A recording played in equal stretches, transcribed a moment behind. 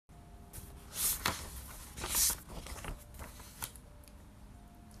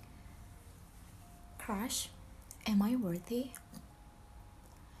crush, am I worthy?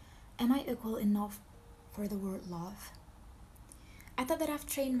 Am I equal enough for the word love? I thought that I've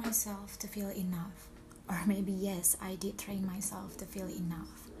trained myself to feel enough. Or maybe yes, I did train myself to feel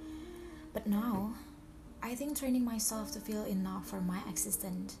enough. But now, I think training myself to feel enough for my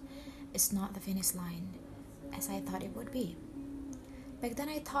existence is not the finish line, as I thought it would be. Back then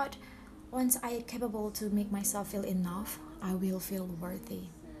I thought once I am capable to make myself feel enough, I will feel worthy.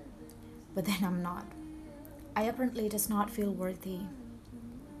 But then I'm not. I apparently does not feel worthy.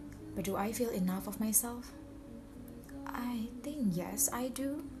 But do I feel enough of myself? I think yes, I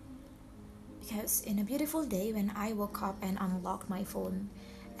do. Because in a beautiful day when I woke up and unlocked my phone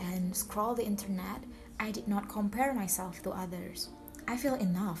and scrolled the internet, I did not compare myself to others. I feel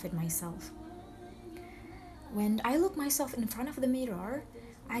enough with myself. When I look myself in front of the mirror,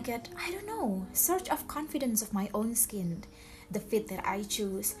 I get, surge of confidence of my own skin, the fit that I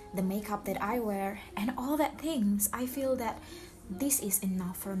choose, the makeup that I wear, and all that things. I feel that this is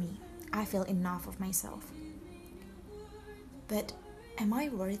enough for me. I feel enough of myself. But am I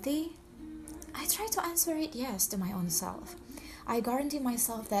worthy? I try to answer it yes to my own self. I guarantee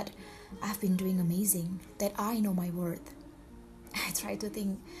myself that I've been doing amazing, that I know my worth. I try to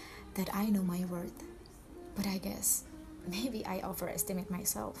think that I know my worth. But I guess maybe I overestimate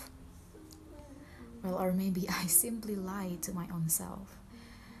myself. Well, or maybe I simply lie to my own self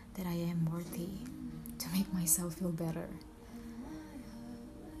that I am worthy to make myself feel better.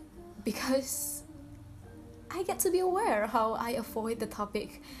 Because I get to be aware how I avoid the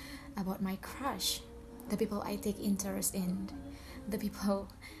topic about my crush, the people I take interest in, the people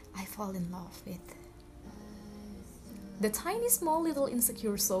I fall in love with. The tiny small little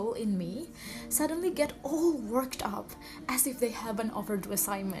insecure soul in me suddenly get all worked up as if they have an overdue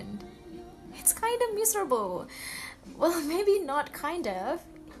assignment. It's kind of miserable. Well, maybe not kind of.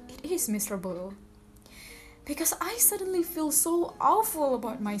 It is miserable. Because I suddenly feel so awful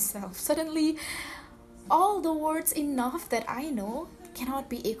about myself. Suddenly, all the words enough that I know cannot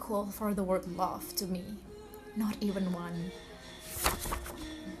be equal for the word love to me. Not even one.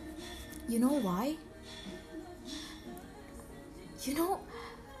 You know why?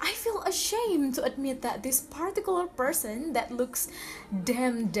 I feel ashamed to admit that this particular person that looks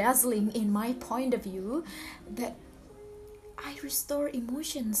damn dazzling in my point of view, that I restore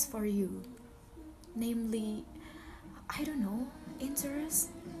emotions for you. Namely, interest,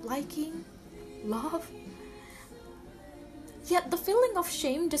 liking, love. Yet the feeling of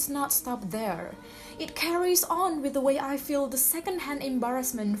shame does not stop there. It carries on with the way I feel the second-hand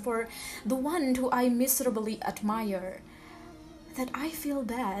embarrassment for the one who I miserably admire. That I feel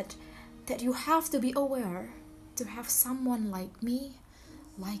bad, that you have to be aware to have someone like me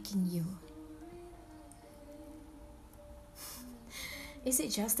liking you. Is it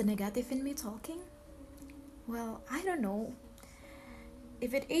just the negative in me talking? Well, I don't know.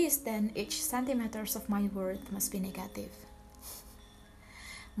 If it is, then each centimeters of my worth must be negative.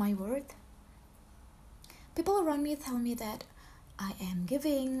 My worth? People around me tell me that I am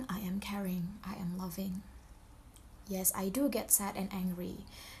giving, I am caring, I am loving. Yes, I do get sad and angry,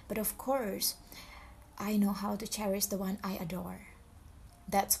 but of course, I know how to cherish the one I adore.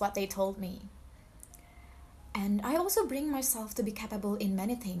 That's what they told me. And I also bring myself to be capable in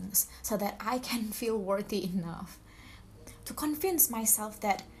many things so that I can feel worthy enough to convince myself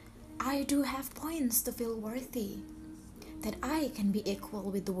that I do have points to feel worthy, that I can be equal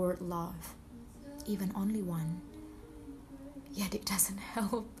with the word love, even only one. Yet it doesn't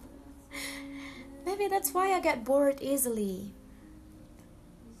help. Maybe that's why I get bored easily.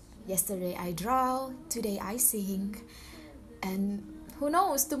 Yesterday I draw, today I sing, and who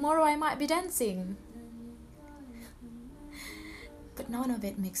knows, tomorrow I might be dancing. But none of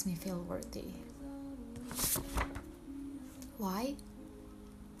it makes me feel worthy. Why?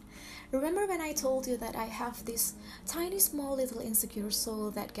 Remember when I told you that I have this tiny small little insecure soul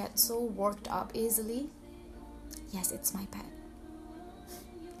that gets so worked up easily? Yes, it's my pet.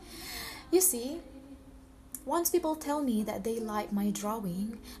 You see, once people tell me that they like my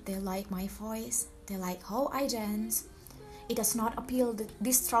drawing, they like my voice, they like how I dance, it does not appeal to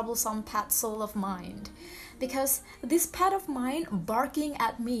this troublesome pet soul of mine. Because this pet of mine barking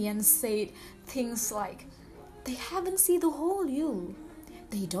at me and said things like, they haven't seen the whole you.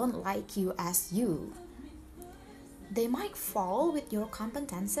 They don't like you as you. They might fall with your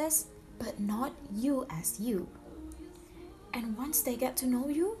competences, but not you as you. And once they get to know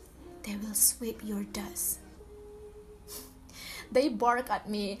you, they will sweep your dust. They bark at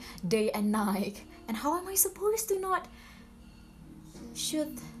me day and night. And how am I supposed to not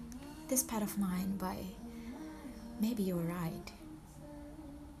shoot this pet of mine by maybe you're right.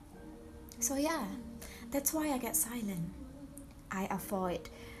 So yeah, That's why I get silent. I avoid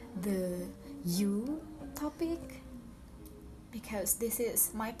the you topic because this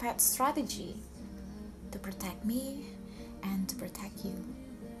is my pet strategy to protect me and to protect you.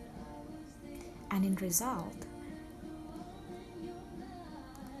 And in result,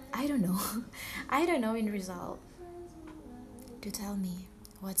 I don't know. I don't know in result. To tell me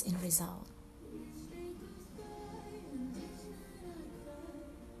what's in result.